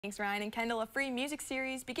Thanks, Ryan and Kendall. A free music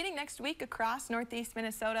series beginning next week across Northeast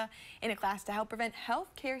Minnesota in a class to help prevent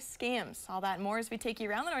healthcare scams. All that and more as we take you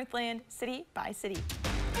around the Northland, city by city.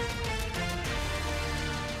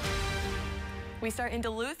 We start in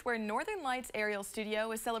Duluth, where Northern Lights Aerial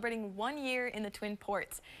Studio is celebrating 1 year in the Twin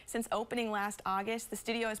Ports. Since opening last August, the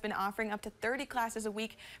studio has been offering up to 30 classes a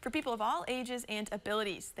week for people of all ages and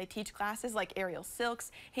abilities. They teach classes like aerial silks,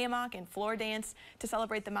 hammock, and floor dance. To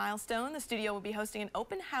celebrate the milestone, the studio will be hosting an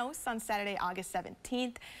open house on Saturday, August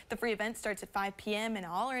 17th. The free event starts at 5 p.m. and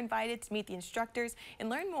all are invited to meet the instructors and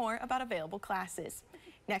learn more about available classes.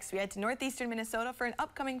 Next, we head to Northeastern Minnesota for an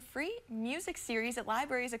upcoming free music series at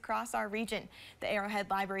libraries across our region. The Arrowhead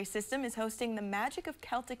Library System is hosting The Magic of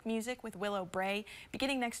Celtic Music with Willow Bray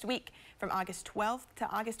beginning next week. From August 12th to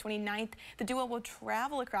August 29th, the duo will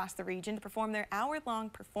travel across the region to perform their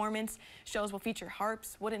hour-long performance. Shows will feature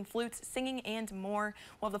harps, wooden flutes, singing, and more.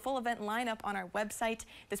 We'll have the full event lineup on our website.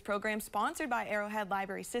 This program, sponsored by Arrowhead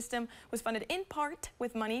Library System, was funded in part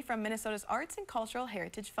with money from Minnesota's Arts and Cultural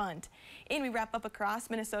Heritage Fund. And we wrap up across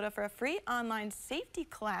Minnesota for a free online safety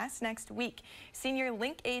class next week. Senior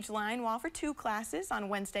Link Age Line will offer 2 classes on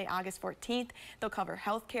Wednesday, August 14th. They'll cover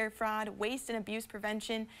healthcare fraud, waste and abuse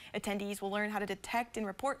prevention. Attendees will learn how to detect and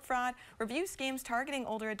report fraud, review scams targeting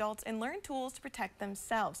older adults, and learn tools to protect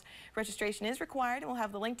themselves. Registration is required, and we'll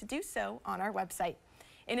have the link to do so on our website.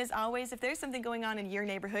 And as always, if there's something going on in your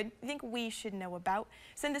neighborhood you think we should know about,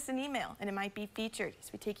 send us an email and it might be featured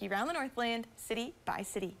as we take you around the Northland, city by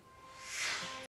city.